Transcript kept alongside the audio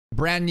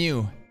brand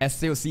new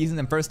SAO season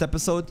and first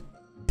episode,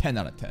 10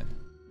 out of 10. Is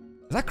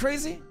that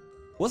crazy?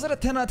 Was it a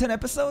 10 out of 10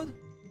 episode?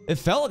 It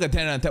felt like a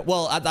 10 out of 10.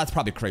 Well, that's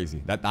probably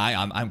crazy.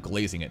 I'm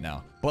glazing it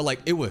now. But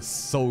like, it was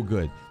so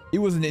good. It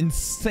was an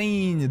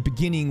insane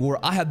beginning where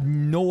I have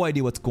no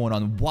idea what's going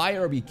on. Why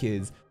are we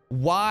kids?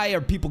 Why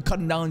are people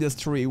cutting down this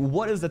tree?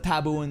 What is the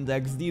taboo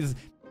index? These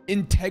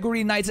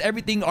integrity knights,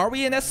 everything. Are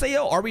we in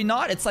SAO? Are we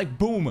not? It's like,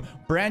 boom,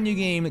 brand new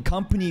game,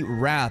 company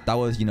Wrath. That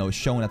was, you know,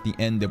 shown at the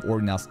end of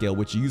Ordinal Scale,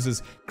 which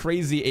uses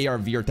crazy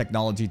AR/VR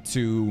technology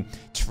to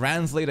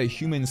translate a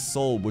human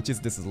soul, which is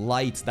this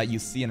light that you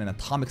see in an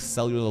atomic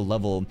cellular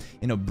level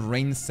in a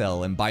brain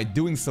cell. And by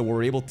doing so,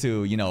 we're able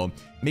to, you know,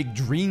 make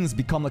dreams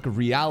become like a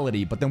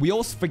reality. But then we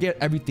also forget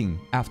everything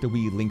after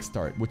we link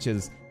start, which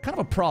is kind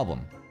of a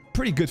problem.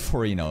 Pretty good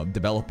for, you know,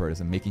 developers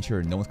and making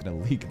sure no one's gonna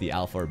leak the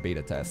alpha or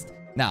beta test.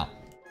 Now,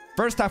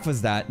 first half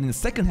was that, and the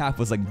second half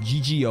was like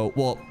GGO.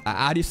 Well,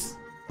 Addis,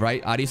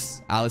 right?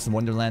 Addis, Alice in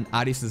Wonderland.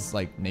 Addis is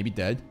like maybe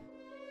dead.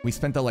 We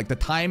spent the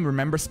time,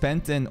 remember,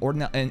 spent in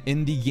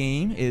the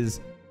game is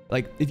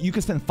like, if you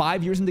could spend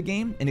 5 years in the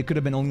game and it could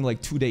have been only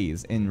like 2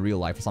 days in real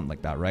life or something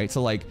like that, right?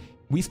 So like,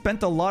 we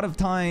spent a lot of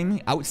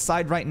time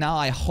outside right now.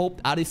 I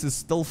hope Addis is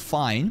still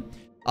fine.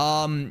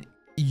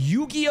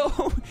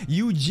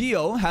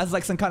 Yu-Gi-Oh has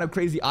like some kind of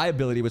crazy eye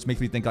ability, which makes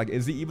me think like,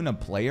 is he even a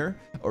player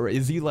or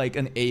is he like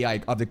an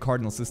AI of the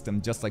cardinal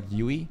system, just like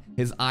Yui?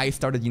 His eye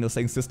started, you know,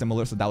 saying system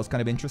alert, so that was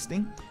kind of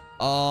interesting.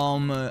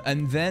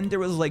 And then there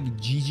was like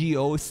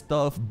GGO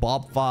stuff,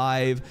 Bob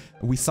 5.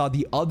 We saw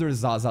the other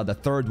Zaza, the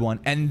third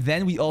one, and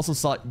then we also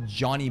saw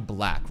Johnny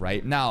Black.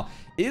 Right now,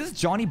 is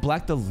Johnny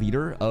Black the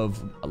leader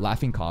of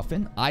Laughing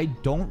Coffin? I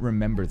don't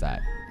remember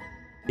that.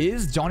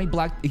 Is Johnny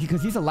Black,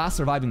 because he's the last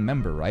surviving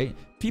member, right?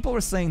 People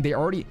were saying they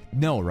already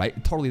know,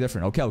 right? Totally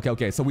different.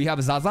 Okay. So we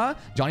have Zaza,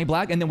 Johnny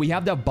Black, and then we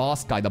have that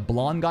boss guy, the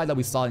blonde guy that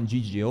we saw in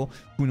GGO.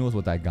 Who knows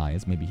what that guy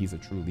is? Maybe he's a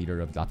true leader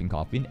of Laughing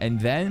Coffin. And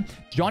then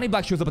Johnny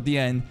Black shows up at the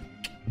end,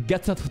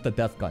 gets us with the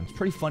death gun. It's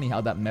pretty funny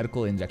how that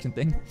medical injection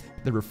thing,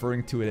 they're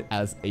referring to it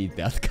as a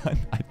death gun.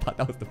 I thought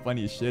that was the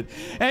funniest shit.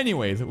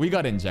 Anyways, we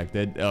got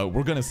injected.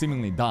 We're gonna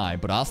seemingly die,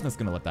 but Asuna's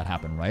gonna let that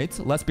happen, right?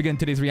 Let's begin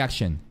today's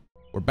reaction.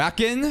 We're back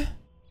in.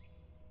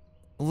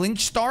 Link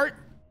start.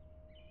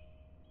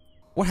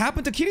 What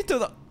happened to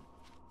Kirito?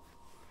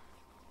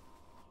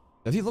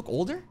 Does he look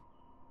older?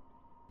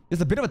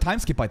 There's a bit of a time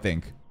skip, I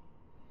think.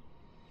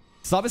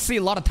 So obviously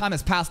a lot of time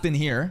has passed in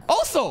here.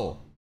 Also,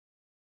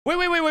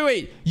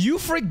 wait. You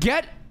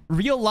forget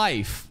real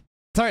life.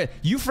 Sorry,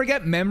 you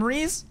forget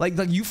memories. Like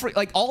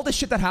all the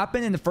shit that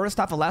happened in the first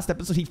half of last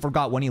episode, he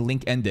forgot when he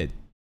link ended.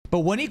 But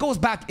when he goes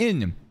back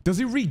in, does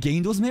he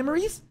regain those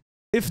memories?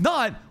 If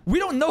not, we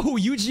don't know who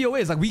Yu-Gi-Oh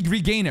is. Like, we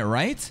regain it,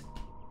 right?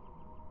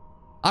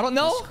 I don't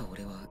know.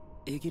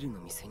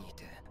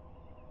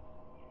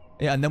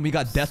 Yeah, and then we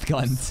got death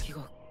guns.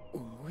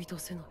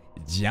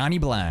 Johnny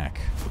Black.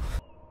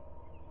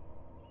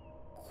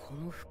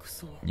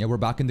 Yeah, we're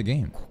back in the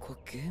game.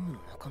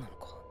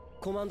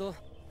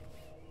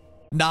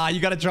 Nah, you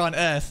gotta draw an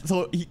S.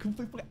 So he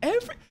completely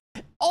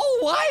all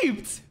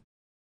wiped.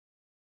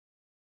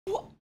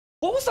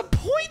 What was the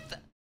point?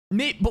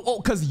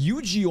 Because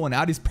Yu-Gi-Oh and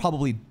Addis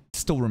probably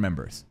still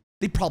remembers.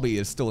 They probably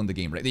is still in the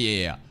game, right?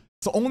 Yeah.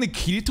 So only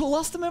Kirito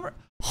lost a member?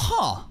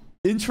 Huh.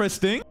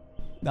 Interesting.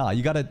 Nah,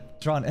 you gotta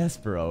draw an S,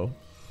 bro.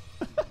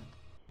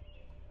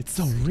 It's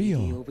so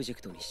real.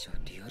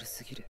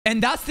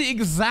 And that's the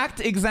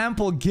exact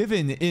example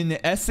given in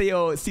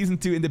SAO Season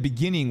 2 in the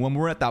beginning when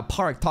we're at that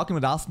park talking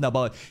with Asuna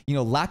about, you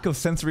know, lack of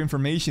sensory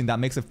information that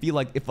makes it feel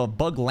like if a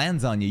bug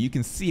lands on you, you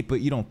can see it, but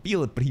you don't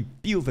feel it, but he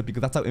feels it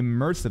because that's how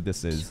immersive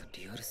this is.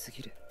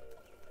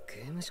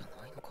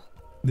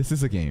 This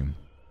is a game.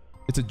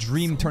 It's a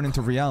dream turned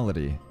into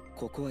reality.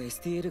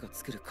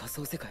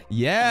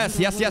 Yes.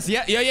 Yeah.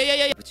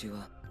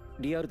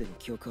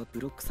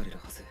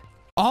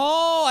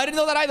 Oh, I didn't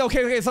know that either.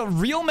 Okay. So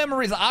real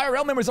memories,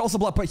 IRL memories are also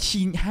blocked, but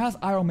he has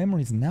IRL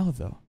memories now,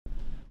 though.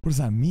 What does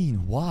that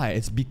mean? Why?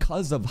 It's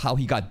because of how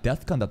he got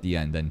death gunned at the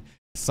end, and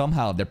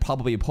somehow they're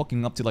probably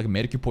hooking up to like a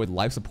Medicupoid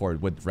life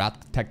support with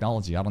rat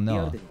technology. I don't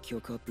know. Yeah.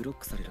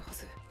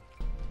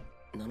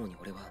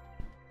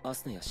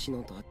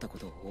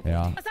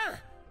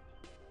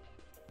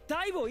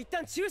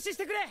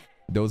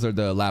 Those are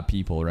the lab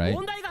people, right?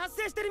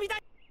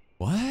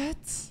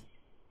 What?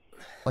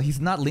 Like he's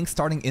not link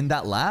starting in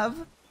that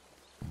lab?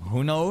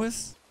 Who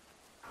knows?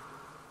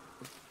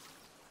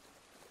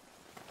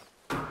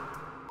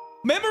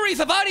 Memories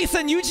of Aris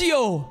and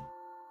Yu-Gi-Oh!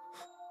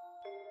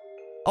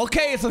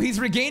 Okay, so he's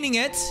regaining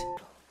it.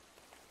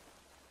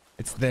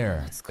 It's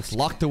there. It's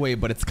locked away,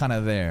 but it's kind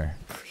of there.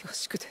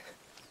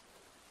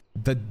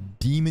 The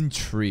demon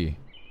tree.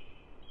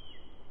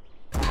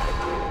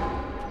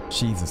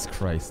 Jesus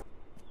Christ.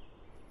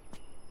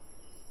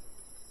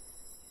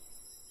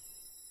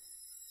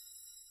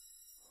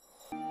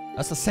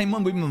 That's the same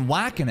one we've been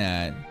whacking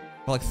at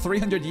for like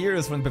 300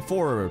 years from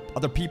before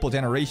other people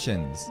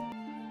generations.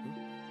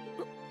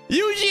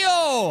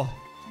 Yu-Gi-Oh!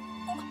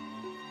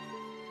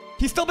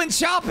 He's still been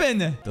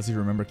chopping! Does he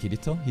remember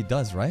Kirito? He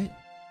does, right?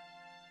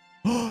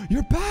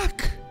 You're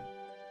back!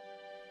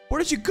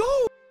 Where did you go?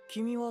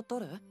 君は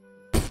誰？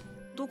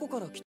どこか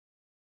ら来た？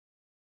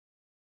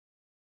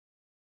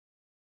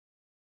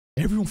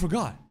 Everyone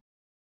forgot.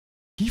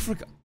 He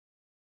forgot.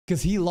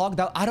 Because he logged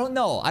out. I don't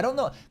know.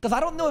 Because I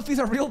don't know if he's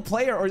a real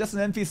player or just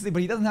an NPC,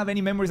 but he doesn't have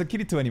any memories of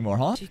Kirito anymore,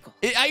 huh?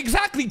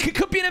 Exactly!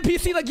 Could be an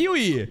NPC like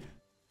Yui!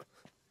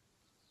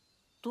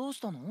 どうし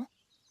たの？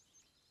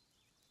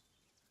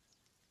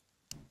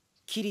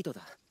キリト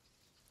だ。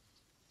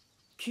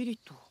キリ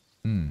ト。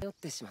酔っ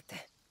てしまって。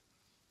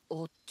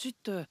あっちっ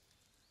て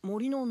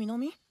森の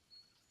南？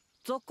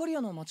ザッカリ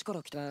アの町か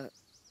ら来た。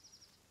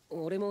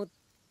俺も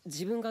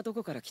自分がど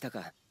こから来た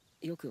か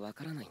よくわ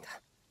からないんだ。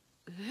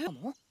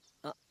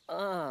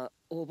ああ、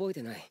覚え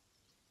てない。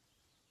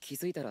気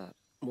づいたら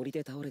森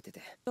で倒れて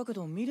て。だけ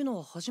ど見るの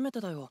は初めて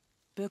だよ。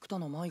ベクタ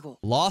の迷子。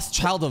Lost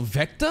child of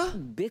Vecta?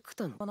 ベク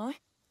タのない？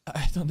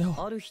 I don't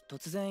know. ある日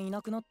突然い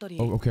なくなったり。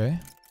Oh, okay.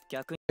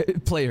 逆に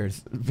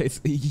Players.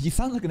 You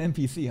sound like an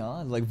NPC,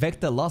 huh? Like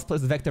Vecta, Lost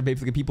Place Vecta,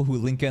 basically people who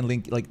link and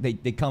link, like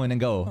they come in and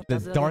go.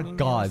 The dark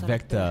god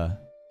Vecta.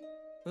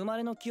 生ま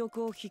れの記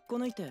憶を引っこ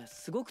抜いて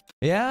すごく。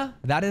Yeah,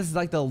 that is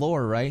like the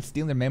lore, right?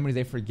 Stealing their memories,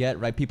 they forget,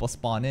 right? People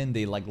spawn in,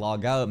 they like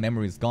log out,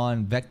 memory's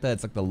gone. Vecta,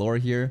 it's like the lore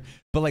here.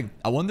 But like,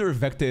 I wonder if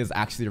Vecta is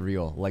actually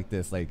real, like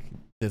this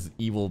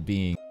evil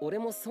being. 俺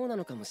もそうな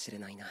のかもしれ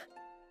ないな。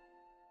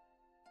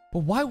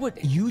 But why would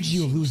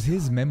Yujiro lose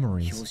his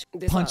memories?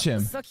 Punch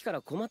him.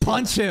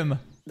 Punch him!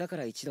 だか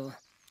ら一度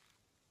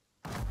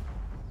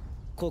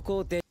こ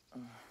こで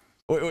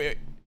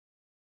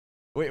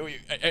Wait,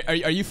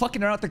 are you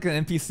fucking around like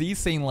an NPC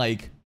saying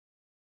like,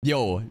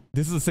 yo,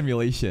 this is a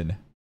simulation.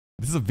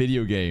 This is a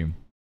video game.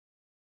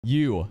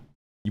 You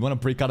want to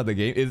break out of the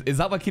game? Is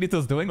that what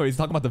Kirito's doing, or he's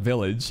talking about the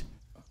village?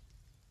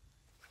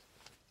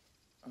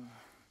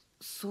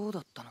 そうだ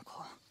ったの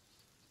か。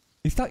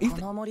 He's talking.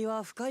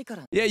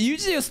 Yeah,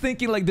 Yuji's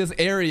thinking like this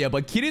area,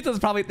 but Kirito's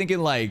probably thinking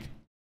like,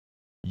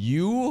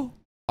 you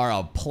are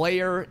a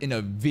player in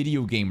a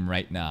video game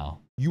right now.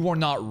 You are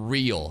not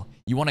real.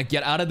 You want to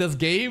get out of this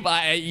game?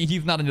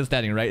 He's not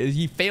understanding, right?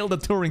 He failed the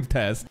Turing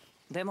test.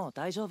 でも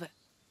大丈夫。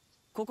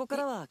ここか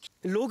らは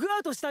ログア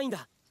ウトしたいん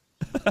だ。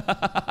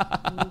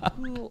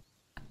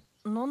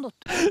なんだっ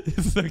て？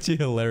 This is actually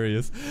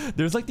hilarious.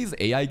 There's like these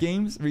AI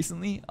games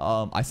recently.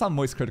 I saw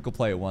Moist Critical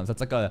play it once.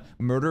 That's like a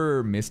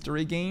murder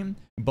mystery game,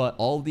 but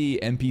all the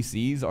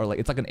NPCs are like,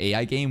 it's like an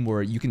AI game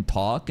where you can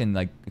talk and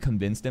like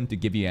convince them to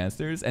give you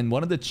answers. And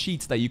one of the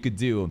cheats that you could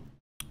do,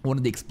 one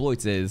of the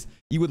exploits is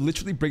you would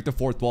literally break the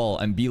fourth wall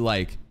and be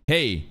like,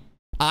 hey,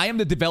 I am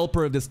the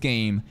developer of this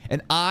game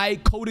and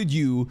I coded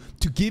you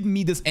to give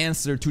me this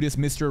answer to this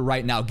mystery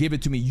right now. Give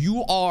it to me.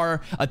 You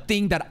are a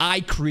thing that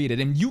I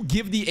created, and you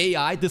give the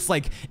AI this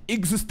like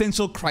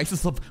existential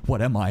crisis of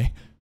what am I?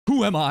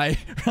 Who am I?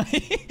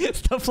 Right?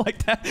 Stuff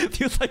like that.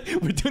 Feels like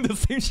we're doing the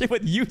same shit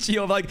with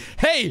Yuji of like,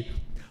 hey,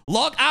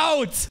 log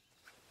out!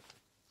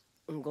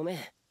 ごめん。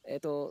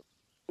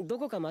ど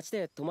こか町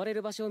で泊まれ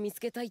る場所を見つ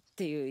けたいっ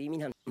ていう意味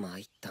なの。まあ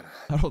言ったな。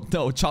I don't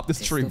know. Chop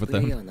this tree with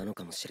them. なの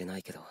かもしれな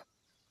いけど、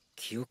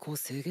記憶を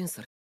制限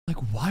され。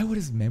 Like, why would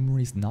his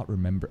memories not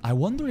remember? I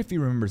wonder if he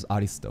remembers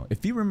Aris though.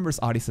 If he remembers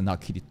Aris and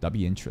not Kirito, that'd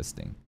be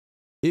interesting.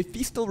 If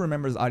he still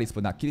remembers Aris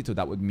but not Kirito,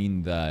 that would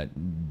mean that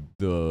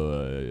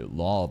the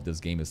law of this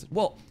game is...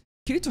 Well,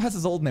 Kirito has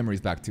his old memories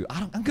back too.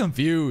 I'm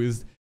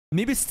confused.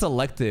 Maybe it's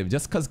selective,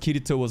 just because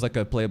Kirito was like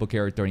a playable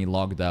character and he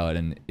logged out,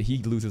 and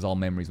he loses all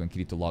memories when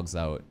Kirito logs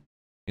out.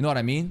 You know what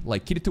I mean?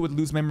 Like, Kirito would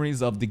lose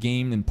memories of the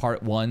game in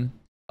part 1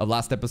 of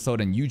last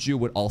episode, and Yuju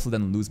would also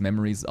then lose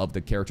memories of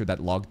the character that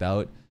logged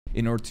out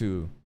in order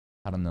to,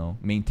 I don't know,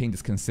 maintain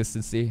this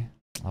consistency.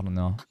 I don't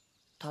know.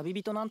 Can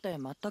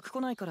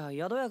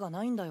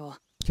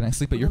I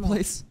sleep at your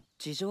place?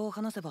 事情を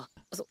話せば。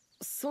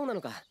そうな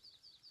のか。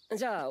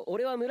じゃあ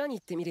俺は村に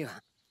行ってみるよ。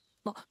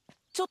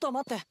ちょっと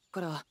待って。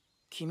から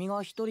君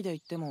が一人で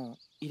行っても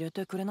入れ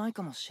てくれない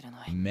かもしれ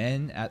ない。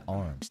Men at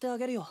arms. してあ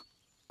げるよ。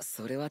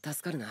それは助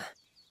かるな。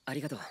あ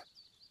りがとう。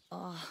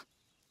ああ。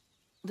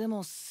で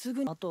もす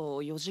ぐあ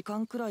と4時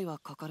間くらいは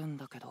かかるん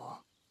だけど。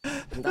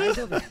大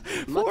丈夫。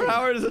4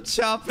 hours of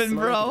chopping,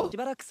 bro. し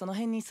ばらくその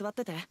辺に座っ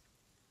てて。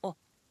あ、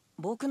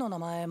僕の名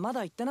前ま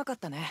だ言ってなかっ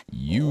たね。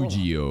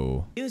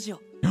Yu-Gi-Oh.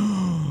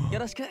 Yu-Gi-Oh. よ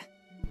ろしく。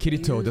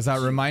Kirito, does that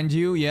remind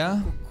you?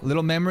 Yeah?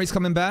 Little memories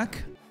coming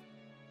back?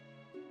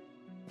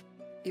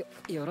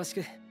 よろし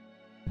く。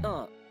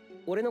ああ、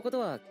俺のこと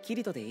はキ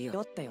リトでいいよ。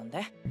って呼ん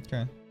で。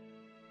Okay.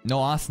 No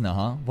Asuna,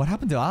 huh? What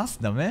happened to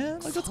Asuna, man?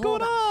 Like, what's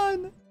going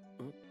on?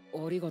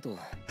 ありがとう。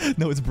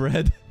No, it's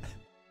bread.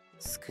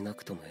 少な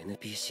くとも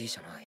NPC じ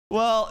ゃない。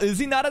Well,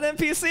 is he not an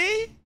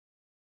NPC?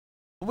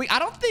 I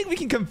don't think we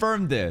can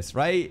confirm this,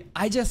 right?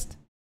 I just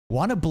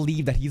want to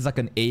believe that he's like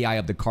an AI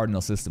of the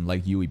cardinal system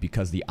like Yui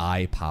because the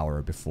eye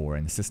power before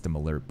and system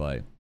alert,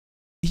 but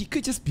he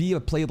could just be a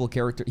playable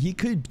character. He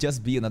could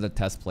just be another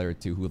test player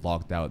too who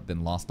logged out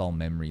then lost all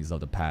memories of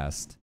the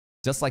past.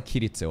 Just like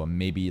Kirito, and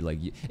maybe like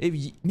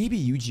maybe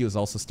Yuji is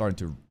also starting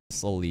to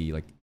slowly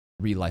like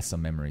realize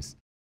some memories.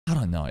 I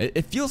don't know.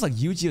 It feels like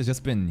Yuji has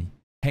just been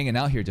hanging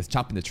out here just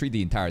chopping the tree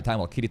the entire time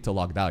while Kirito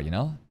logged out, you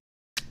know?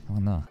 I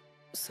don't know.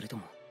 それと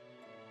も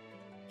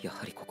や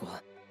はりここ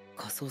は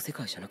仮想世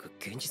界じゃなく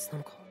現実な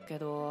のかけ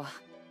ど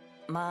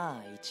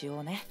まあ一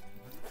応ね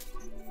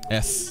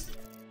Yes.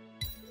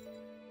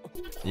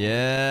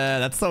 Yeah,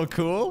 that's so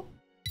cool.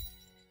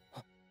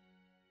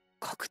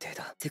 確定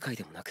だ世界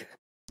でもなく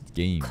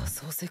Game. 仮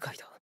想世界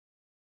だ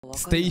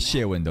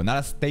Statia window, not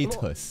a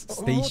status.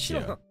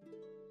 Statia.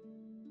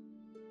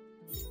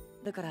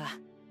 だから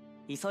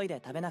急い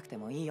で食べなくて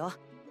もいいよ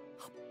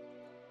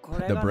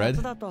The bread?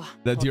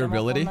 The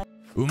durability?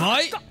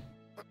 Umai?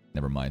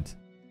 Never mind.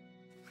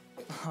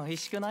 美味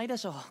しくないで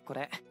しょこ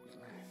れ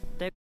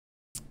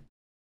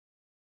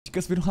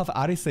Because we don't have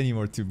Aris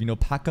anymore to, you know,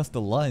 pack us the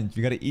lunch.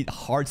 We gotta eat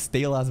hard,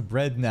 stale-ass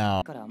bread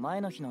now. から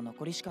前の日の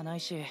残りしかない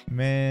し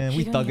Man,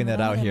 we thugging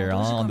it out here,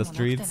 huh, on the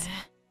streets.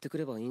 てく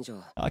ればいいんじゃ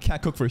I can't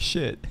cook for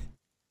shit.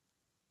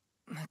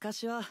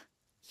 昔は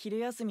昼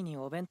休みに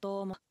お弁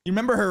当も You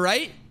remember her,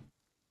 right?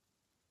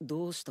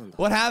 どうしたんだ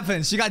What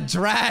happened? She got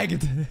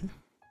dragged.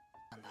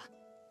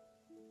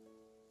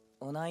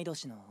 同い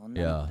年の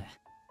女の子で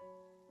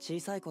小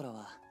さい頃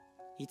は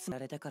いつもや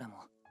れてからも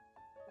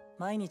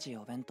毎日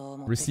お弁当を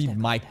持ってきて Received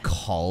my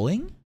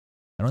calling?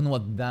 I don't know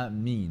what that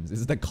means.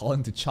 Is it the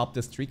calling to chop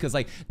this tree? Because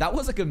like that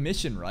was like a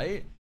mission,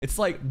 right? It's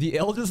like the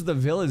elders of the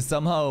village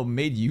somehow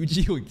made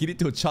Yuji and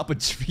Kirito chop a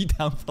tree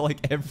down for like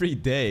every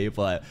day,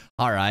 but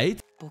alright.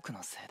 僕の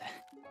せいで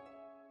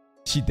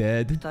She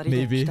dead, 二人で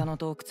maybe. 北の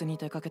洞窟に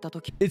出かけた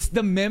時 It's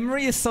the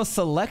memory is so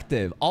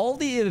selective. All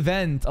the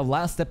event of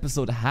last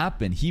episode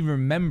happened. He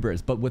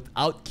remembers, but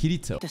without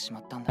Kirito. てし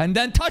まったんだ And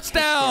then 足を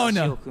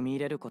touchdown! 踏み入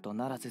れること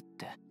ならずっ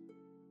て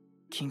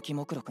近畿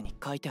目録に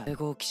書いてある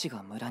英騎士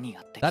が村に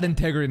やってき That た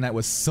integrity knight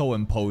was so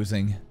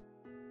imposing.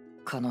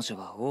 彼女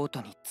はオー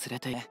トに連れ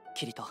て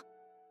キリト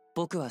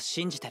僕は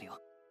信じてるよ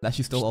That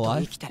she's still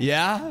alive? 生きてる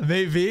Yeah,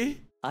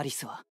 maybe. アリ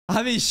スは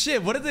I mean,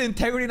 shit, what did the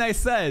integrity knight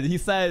said? He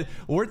said,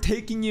 we're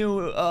taking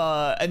you,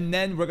 and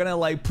then we're gonna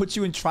like put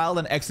you in trial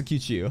and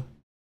execute you.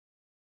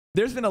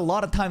 There's been a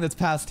lot of time that's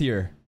passed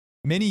here.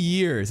 Many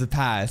years have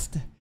passed.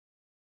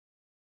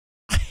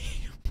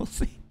 We'll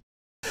see.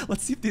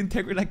 Let's see if the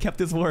integrity knight kept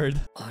his word.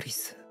 アリ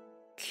ス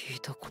聞い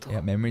たこと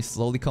Yeah, memory's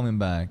slowly coming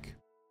back.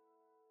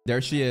 There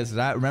she is.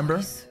 That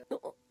remember?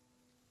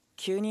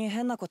 急に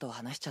変なことを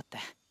話しちゃって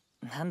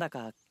なんだ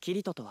かキ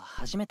リトとは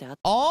初めて会っ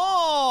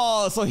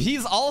Oh, so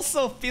he's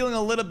also feeling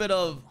a little bit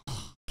of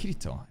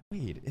Kirito.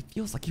 Wait, it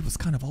feels like he was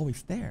kind of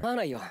always there.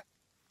 ないよ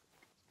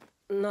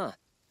なあ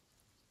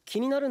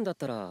気になるんだっ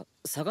たら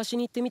探し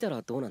に行ってみた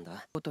らどうなん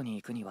だオートに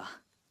行くには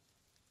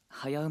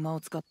早馬を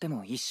使って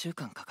も1週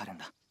間かかるん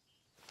だ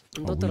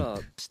だったら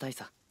したい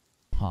さ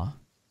Huh?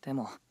 で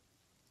も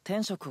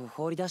天職を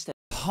放り出して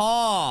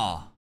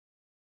Huh.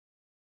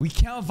 We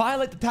can't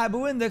violate the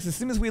taboo index. As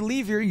soon as we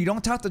leave here, you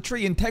don't touch the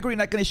tree. Integrity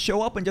not gonna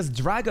show up and just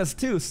drag us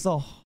too.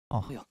 So,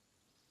 oh.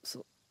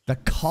 そ The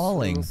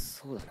calling.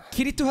 そうだな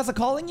Kirito has a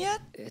calling yet?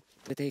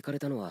 出て行かれ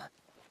たのは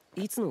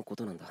いつのこ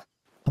となんだ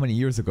How many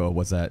years ago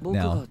was that 僕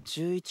が now?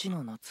 11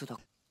の夏だ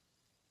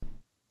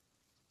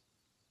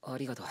あ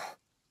りがとう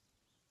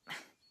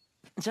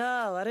じ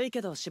ゃあ悪いけ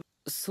ど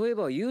そういえ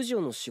ばユージ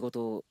オの仕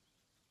事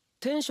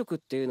天職っ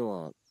ていうの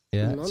は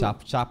Yeah,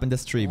 chopping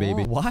this tree,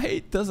 baby.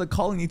 Why does a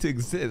calling need to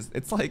exist?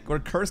 It's like we're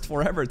cursed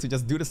forever to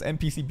just do this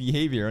NPC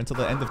behavior until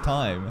the end of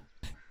time.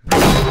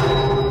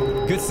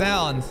 Good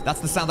sound. That's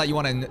the sound that you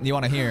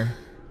wanna hear.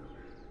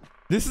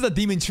 This is a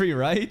demon tree,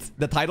 right?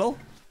 The title?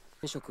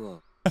 天職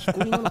は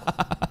彦になの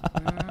か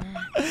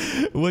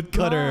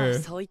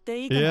Woodcutter. そう言って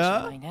いいかもしれ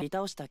ないね。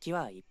倒した木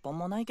は一本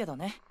もないけど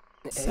ね。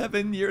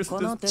 7 years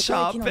この just で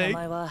かい木の名 chopping.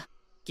 前は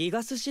ギ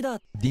ガスシダ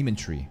Demon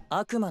tree.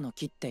 悪魔の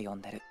木って呼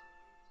んでる。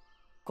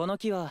この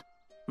木は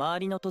周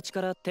りの土地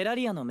からテラ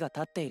リアの実が立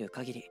っている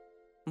限り、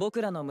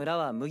僕らの村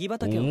は麦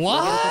畑を広げるこ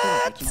と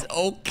ができない。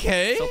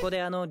 Okay. そこ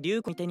で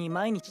竜子手に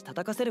毎日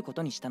叩かせるこ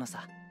とにしたの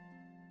さ。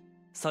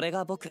それ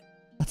が僕。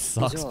 That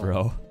sucks,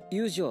 bro.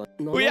 ユージは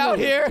We out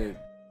here.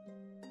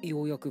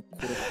 ようやくこ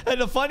れ。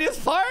 And the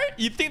funniest part,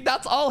 you think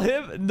that's all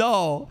him?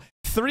 No.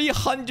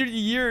 300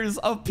 years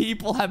of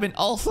people have been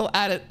also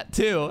added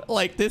too.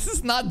 Like, this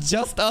is not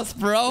just us,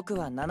 bro. 僕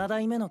は7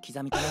代目の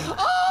刻みとなる。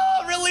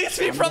 Oh,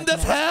 release me from this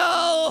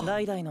hell.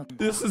 代々の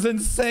This is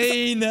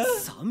insane.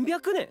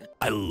 300年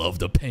I love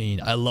the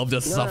pain. I love the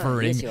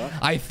suffering.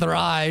 I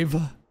thrive.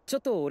 ちょ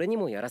っと俺に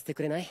もやらせて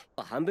くれない？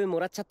半分も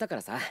らっちゃったか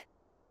らさ。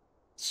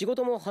仕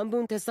事も半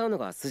分手伝うの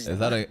が筋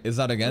だ。Is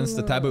that against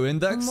the taboo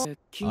index?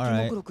 近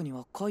畿目録に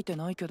は書いて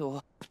ないけ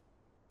ど。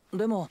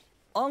でも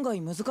案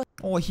外難しい。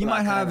 Oh, he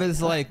might have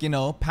his, like, you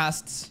know,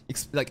 past,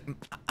 like,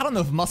 I don't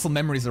know if muscle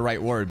memory is the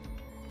right word.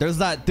 There's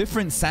that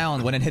different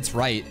sound when it hits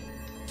right.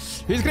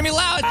 He's gonna be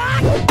loud!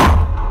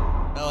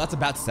 Oh, that's a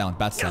bad sound,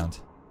 bad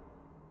sound.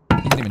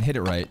 He didn't even hit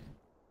it right.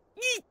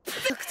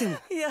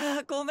 い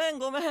や、ごめん。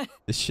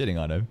 Just shitting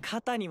on him.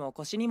 肩にも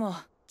腰にも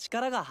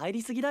力が入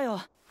りすぎだ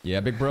よ。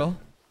 Yeah, big bro?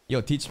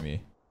 Yo, teach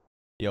me.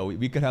 Yo,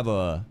 we could have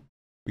a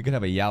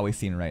yaoi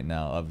scene right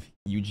now of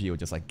Yu-Gi-Oh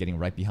just like getting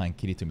right behind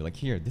Kirito and be like,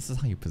 here, this is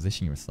how you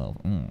position yourself.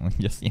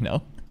 Just, you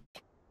know.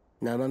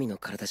 生身の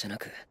体じゃな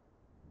く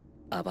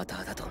アバタ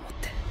ーだと思っ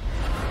て。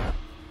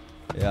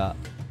 Yeah.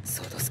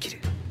 ソードスキル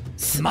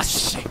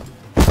Smashing.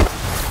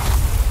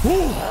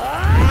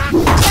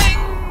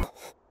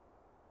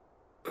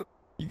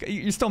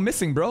 You're still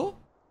missing, bro.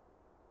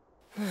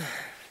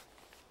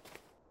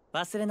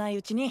 忘れない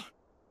うちに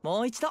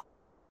もう一度。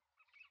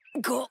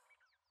5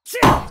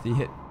 He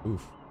hit.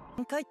 Oof.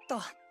 回と。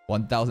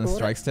 1,000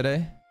 strikes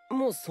today.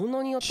 もうそん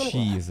なにやったのか。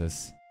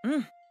 Jesus.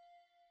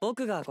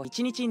 僕が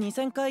1日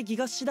2000回ギ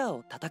ガシダー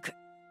を叩く。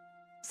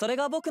それ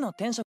が僕の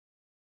天職。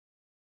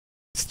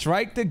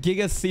 Strike the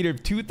Giga Cedar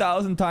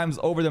 2,000 times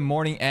over the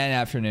morning and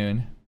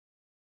afternoon.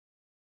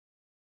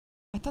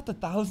 I thought the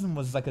 1,000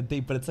 was like a day,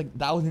 but it's like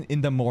 1,000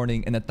 in the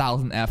morning and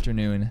 1,000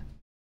 afternoon.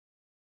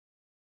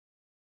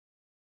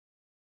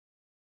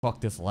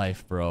 Fuck this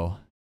life, bro.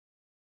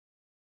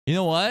 You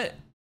know what?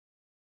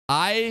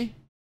 I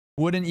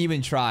wouldn't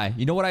even try.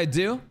 You know what I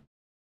do?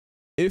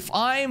 If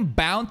I'm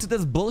bound to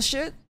this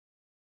bullshit,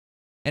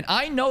 and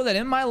I know that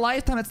in my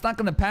lifetime it's not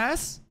gonna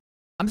pass,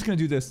 I'm just gonna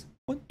do this.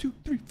 1, 2,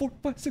 3, 4,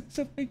 5, 6,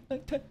 7, 8,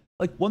 9, 10.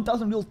 Like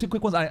 1,000 real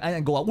quick ones.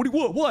 I go out. What do you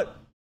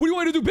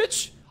want me to do,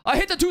 bitch? I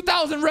hit the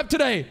 2,000 rep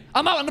today.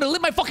 I'm out. I'm gonna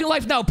live my fucking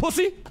life now,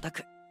 pussy.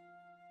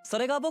 そ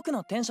れが僕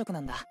の天職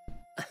なんだ。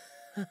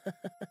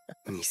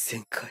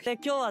2000回。で、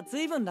今日は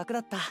随分楽だ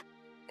った。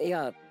い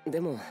や、で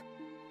も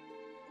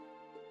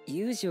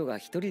ユージオが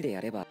一人で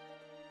やれば。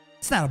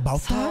It's not about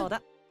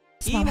that.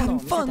 It's about having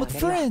fun with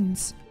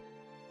friends.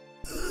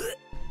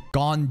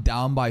 Gone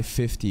down by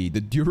 50.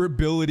 The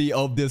durability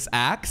of this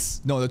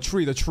axe? No, the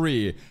tree.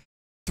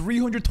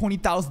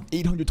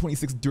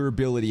 320,826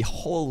 durability.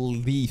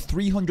 Holy,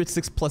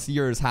 306 plus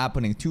years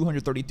happening.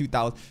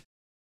 232,000.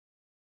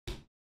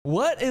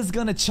 What is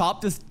gonna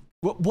chop this?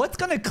 What's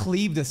gonna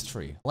cleave this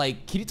tree?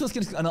 Like, Kirito's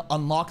gonna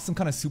unlock some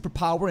kind of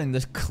superpower and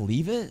just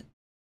cleave it?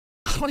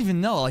 I don't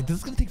even know. Like, this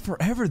is gonna take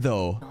forever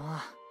though.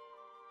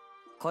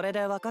 これ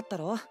で分かった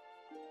ろ？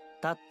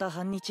たった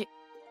半日。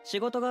仕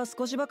事が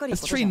少しばかり。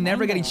 This tree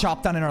never getting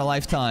chopped down in our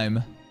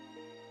lifetime.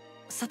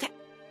 さて。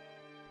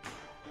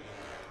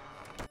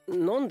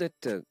なんでっ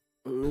て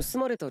盗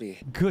まれたり。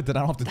 Good that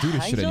I don't have to do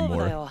this shit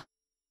anymore.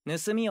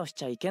 盗みをし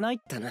ちゃいけないっ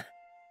てな。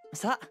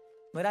さあ、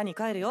村に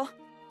帰るよ。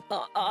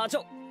ち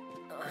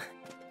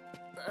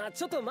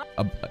ょっと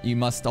You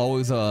must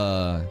always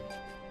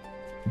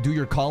do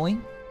your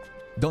calling.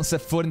 Don't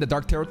set foot in the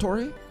dark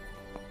territory.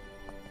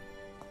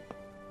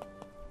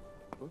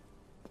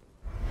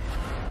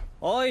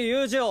 おい、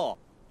ユージオ。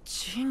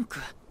ジンク。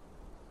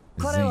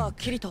彼は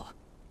キリト。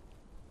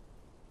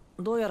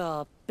どうや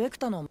らベク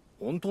タの。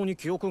本当に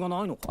記憶が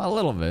ないのか。A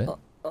little bit.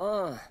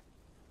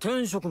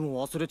 天職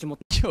も忘れちまっ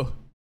た。 Yo,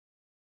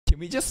 can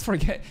we just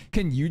forget?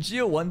 Can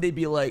Yu-Gi-Oh one day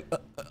be like,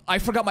 I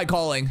forgot my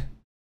calling?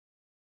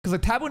 Because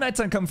like Taboo Nights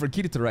aren't coming for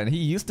Kirito right now. He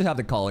used to have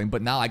the calling,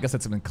 but now I guess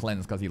it's been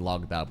cleansed because he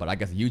logged out. But I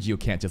guess Yu-Gi-Oh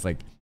can't just like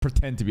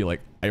pretend to be like,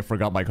 I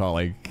forgot my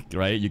calling,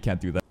 right? You can't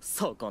do that.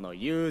 そこの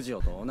ユージ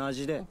オと同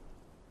じで。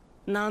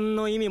 何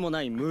の意味も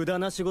ない無駄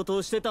な仕事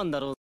をしてたんだ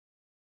ろう。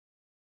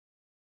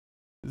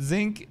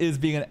 Zinc is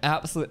being an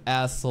absolute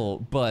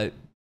asshole, but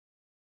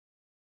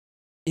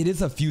it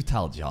is a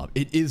futile job.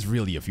 It is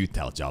really a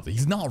futile job.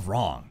 He's not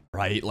wrong,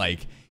 right?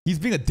 Like, he's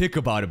being a dick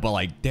about it, but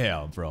like,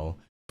 damn, bro.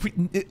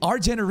 Our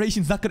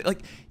generation's not gonna,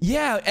 like,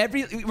 yeah,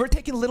 we're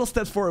taking little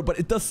steps forward, but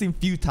it does seem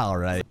futile,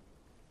 right?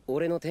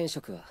 俺の天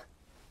職は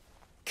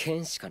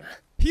剣士かな。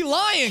 He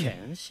lying!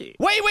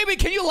 Wait,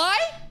 can you lie?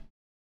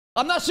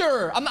 I'm not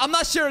sure. I'm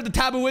not sure the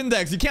taboo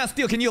index. You can't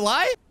steal. Can you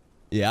lie?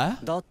 Yeah?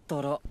 だった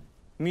ら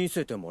見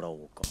せてもらお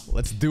うか。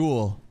 Let's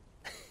duel.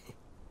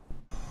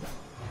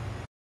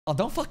 Oh,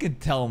 don't fucking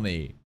tell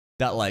me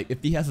that like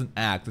if he has an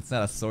axe, it's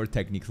not a sword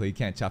technique, so he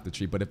can't chop the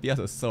tree. But if he has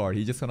a sword,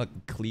 he's just gonna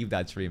cleave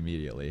that tree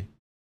immediately.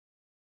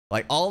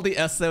 Like all the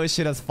SO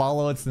shit has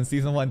followed since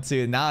season 1,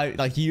 2. Now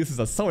like he uses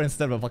a sword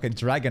instead of a fucking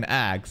dragon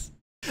axe,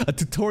 a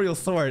tutorial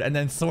sword, and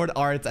then sword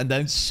arts, and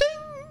then shing.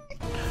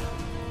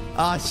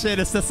 Ah shit,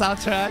 it's the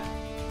soundtrack.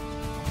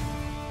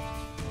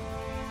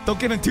 Don't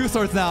give him 2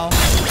 swords now.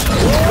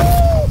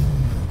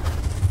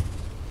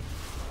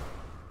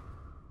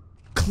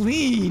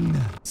 Clean!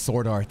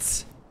 Sword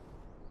arts.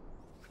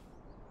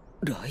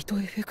 Light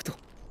effect.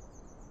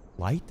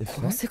 Light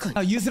effect?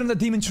 Now use it on the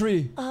demon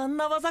tree. あん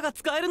な技が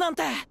使えるなん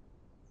て。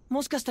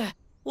もしかして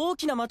大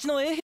きな町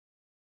の衛兵。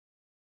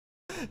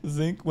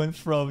 Zinc went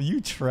from you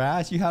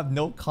trash, you have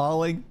no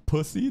calling,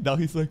 pussy. Now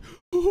he's like,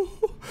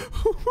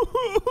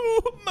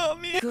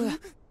 mommy.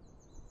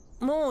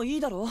 もういい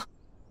だろ。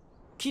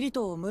キリ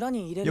トを村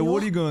に入れる Yeah, よ。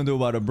 what are you gonna do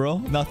about it, bro?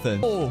 Nothing.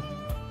 Oh.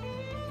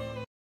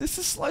 This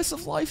is slice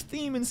of life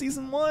theme in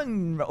season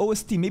 1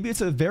 OST. Maybe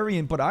it's a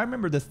variant, but I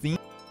remember the theme.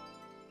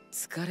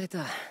 疲れ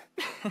た。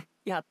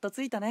やっと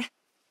着いたね。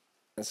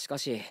しか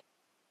し、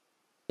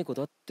They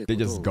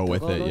just go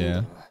with it,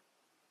 yeah.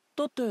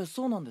 だって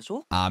そうなんでし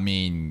ょ? I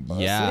mean,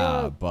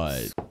 yeah,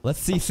 but let's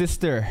see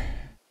sister.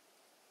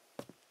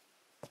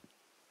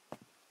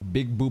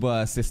 Big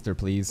booba sister,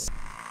 please.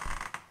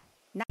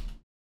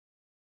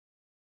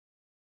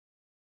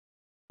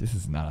 This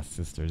is not a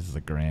sister. This is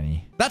a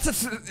granny.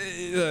 That's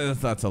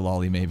a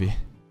lolly, maybe.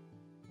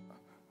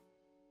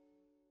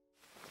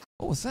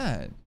 What was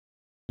that?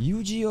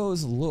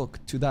 Yu-Gi-Oh's look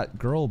to that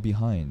girl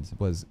behind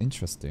was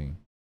interesting.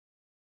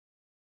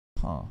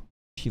 Huh.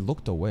 She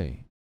looked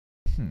away.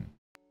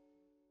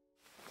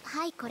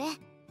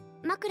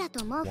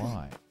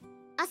 Why?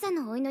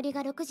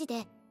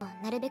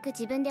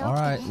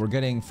 Alright, we're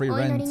getting free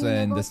rent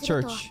in this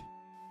church.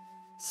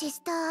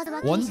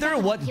 Wonder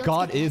what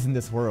God is in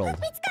this world.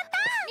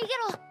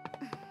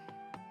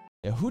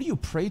 Yeah, who do you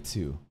pray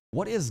to?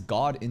 What is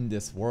God in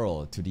this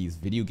world to these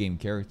video game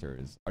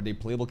characters? Are they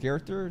playable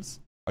characters?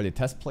 Are they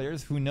test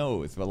players? Who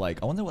knows? But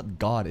like, I wonder what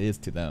God is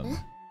to them.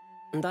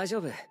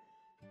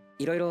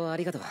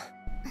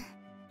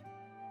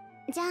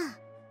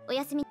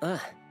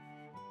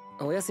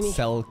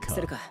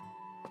 Selka.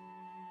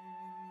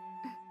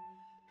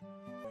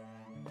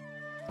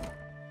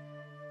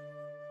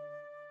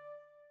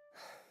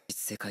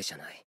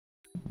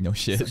 No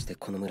shit.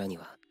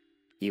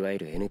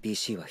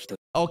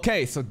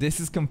 Okay, so this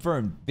is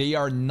confirmed. They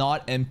are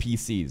not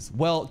NPCs.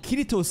 Well,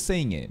 Kirito's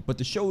saying it, but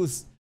the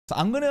show's... So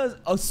I'm gonna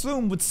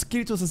assume with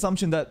Kirito's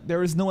assumption that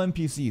there is no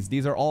NPCs.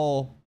 These are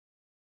all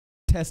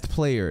test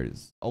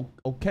players.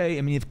 Okay,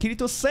 I mean, if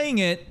Kirito's saying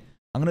it,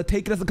 I'm gonna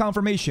take it as a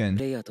confirmation.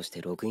 Then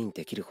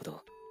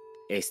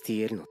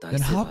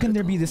how can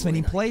there be this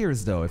many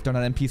players though if they're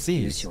not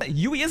NPCs?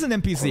 Yui is an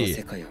NPC.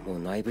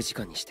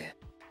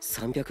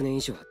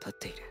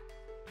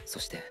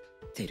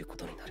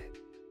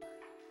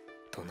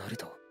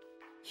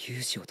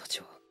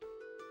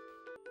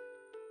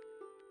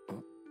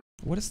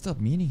 What is the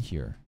meaning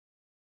here?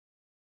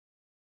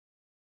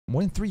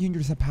 More than 300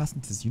 years have passed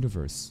into this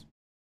universe.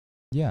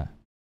 Yeah.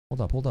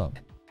 Hold up.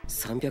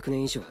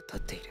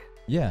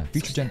 Yeah,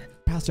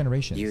 past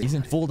generations. He's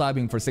in full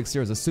diving for 6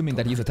 years, assuming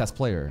that he's a test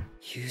player.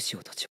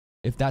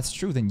 If that's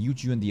true, then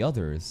Yuju and the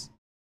others.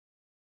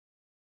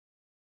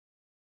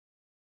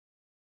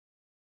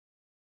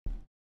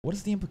 What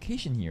is the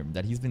implication here?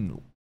 That he's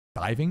been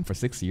diving for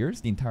 6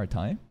 years the entire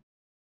time?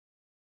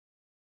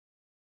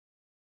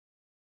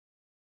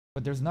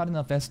 But there's not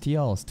enough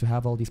STLs to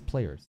have all these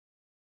players.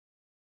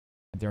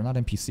 They're not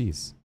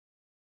NPCs.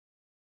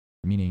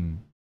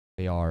 Meaning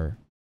they are...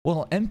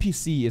 Well,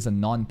 NPC is a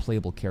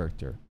non-playable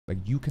character. Like,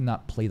 you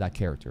cannot play that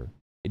character.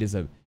 It is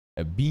a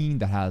being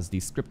that has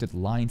these scripted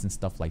lines and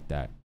stuff like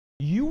that.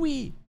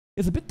 Yui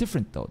is a bit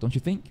different though, don't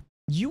you think?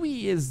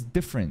 Yui is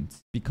different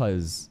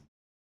because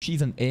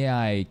she's an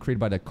AI created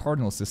by the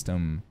cardinal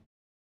system.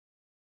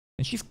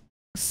 And she's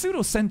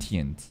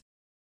pseudo-sentient.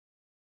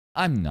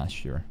 I'm not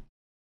sure.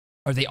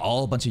 Are they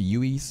all a bunch of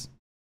Yuis?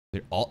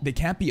 They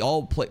can't be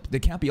all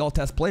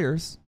test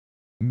players.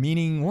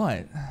 Meaning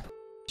what?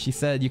 She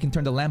said you can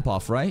turn the lamp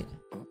off, right?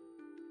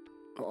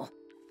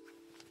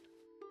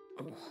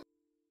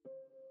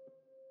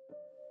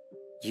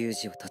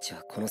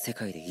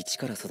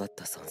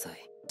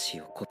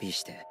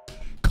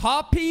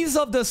 Copies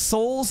of the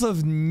souls of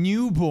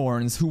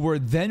newborns who were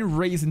then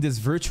raised in this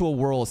virtual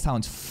world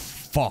sounds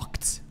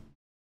fucked.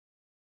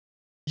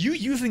 You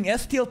using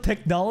STL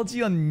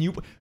technology on new...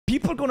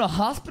 People going to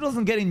hospitals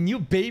and getting new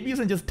babies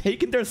and just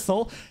taking their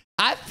soul?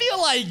 I feel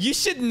like you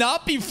should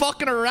not be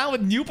fucking around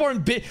with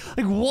newborn baby.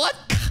 Like,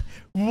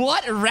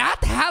 what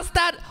rat has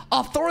that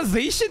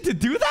authorization to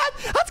do that?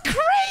 That's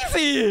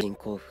crazy!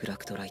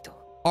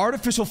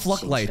 Artificial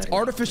flux lights,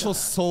 artificial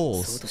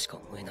souls.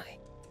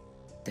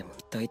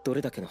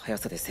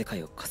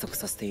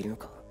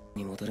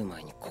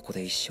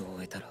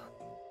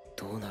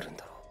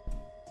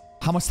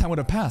 How much time would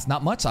have passed?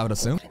 Not much, I would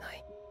assume.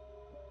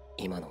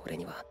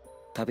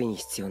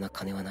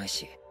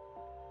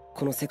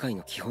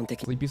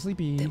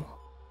 Sleepy.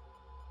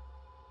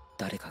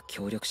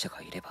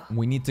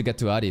 We need to get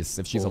to Aris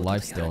if she's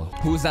alive still.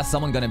 Who's that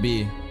someone gonna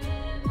be?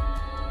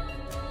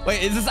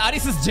 Wait, is this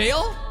Aris's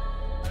jail?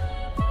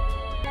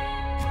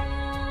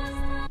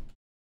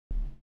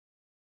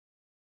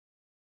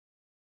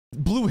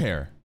 Blue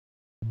hair.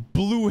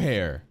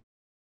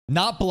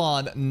 Not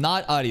blonde,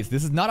 not Aris.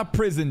 This is not a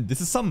prison.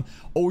 This is some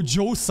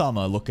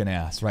Ojo-sama looking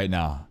ass right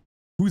now.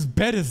 Whose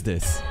bed is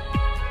this?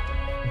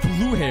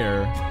 Blue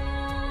hair.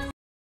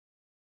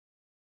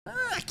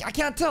 I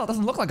can't tell. It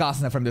doesn't look like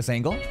Asuna from this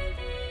angle.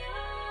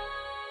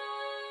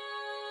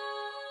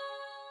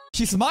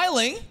 She's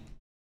smiling.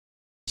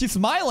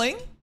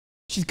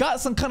 She's got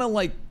some kind of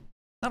like,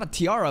 not a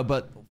tiara,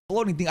 but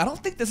floating thing. I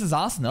don't think this is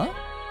Asuna.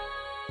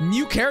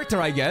 New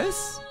character, I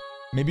guess.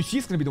 Maybe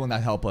she's gonna be the one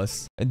that help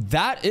us. And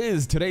that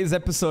is today's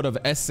episode of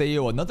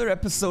SAO. Another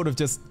episode of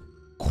just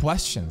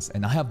questions,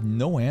 and I have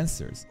no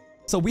answers.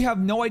 So we have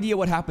no idea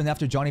what happened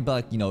after Johnny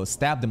Black,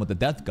 stabbed him with the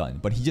death gun,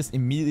 but he just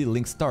immediately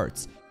Link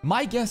starts.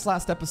 My guess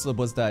last episode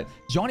was that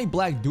Johnny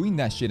Black doing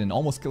that shit and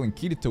almost killing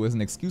Kirito is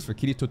an excuse for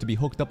Kirito to be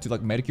hooked up to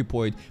like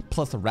Medicupoid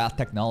plus the Wrath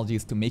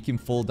technologies to make him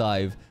full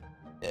dive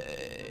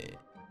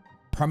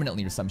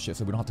permanently or some shit,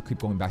 so we don't have to keep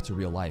going back to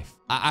real life.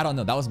 I don't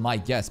know, that was my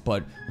guess,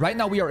 but right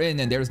now we are in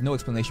and there is no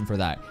explanation for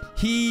that.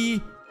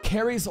 He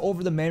carries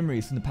over the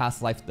memories from the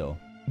past life though.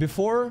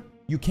 Before,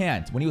 You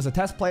can't. When he was a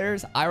test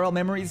players, IRL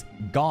memories,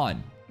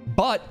 gone.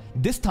 But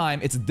this time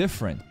it's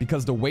different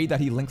because the way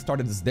that he Link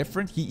started is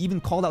different. He even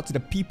called out to the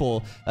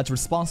people that's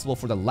responsible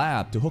for the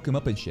lab to hook him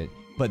up and shit.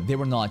 But they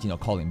were not,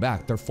 calling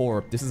back.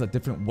 Therefore, this is a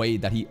different way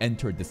that he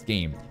entered this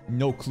game.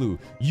 No clue.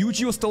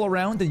 Yuji's still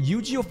around, and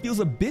Yuji feels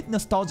a bit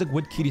nostalgic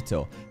with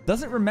Kirito.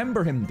 Doesn't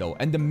remember him though.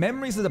 And the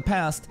memories of the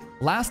past,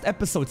 last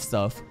episode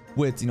stuff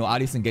with,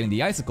 Arisen getting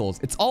the icicles,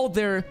 it's all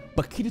there,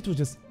 but Kirito's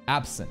just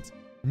absent.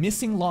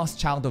 Missing lost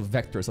child of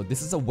Vector. So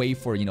this is a way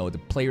for,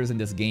 the players in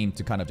this game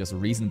to kind of just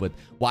reason with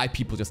why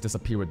people just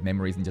disappear with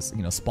memories and just,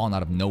 spawn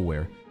out of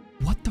nowhere.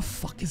 What the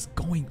fuck is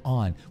going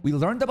on? We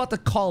learned about the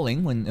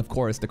calling when, of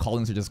course, the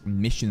callings are just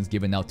missions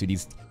given out to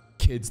these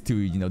kids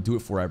to, do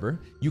it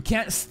forever. You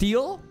can't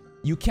steal.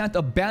 You can't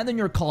abandon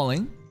your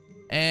calling.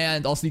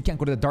 And also, you can't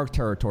go to the dark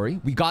territory.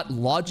 We got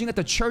lodging at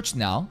the church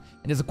now.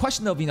 And there's a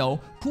question of,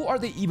 who are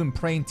they even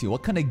praying to?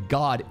 What kind of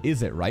god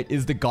is it, right?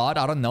 Is the god,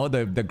 I don't know,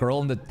 the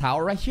girl in the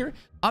tower right here?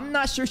 I'm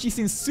not sure. She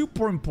seems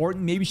super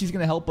important. Maybe she's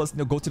going to help us,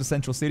 go to the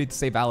central city to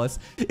save Alice.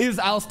 Is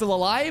Alice still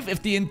alive?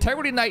 If the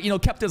Integrity Knight,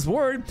 kept his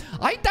word,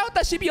 I doubt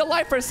that she'd be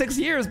alive for 6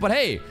 years. But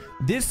hey,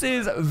 this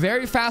is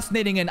very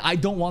fascinating and I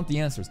don't want the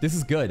answers. This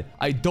is good.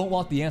 I don't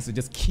want the answers.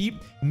 Just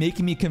keep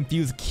making me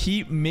confused.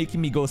 Keep making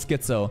me go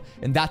schizo.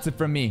 And that's it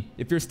from me.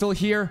 If you're still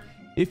here,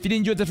 if you did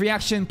enjoy this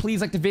reaction, please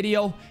like the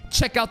video.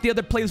 Check out the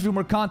other plays for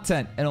more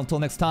content. And until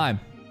next time,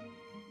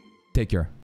 take care.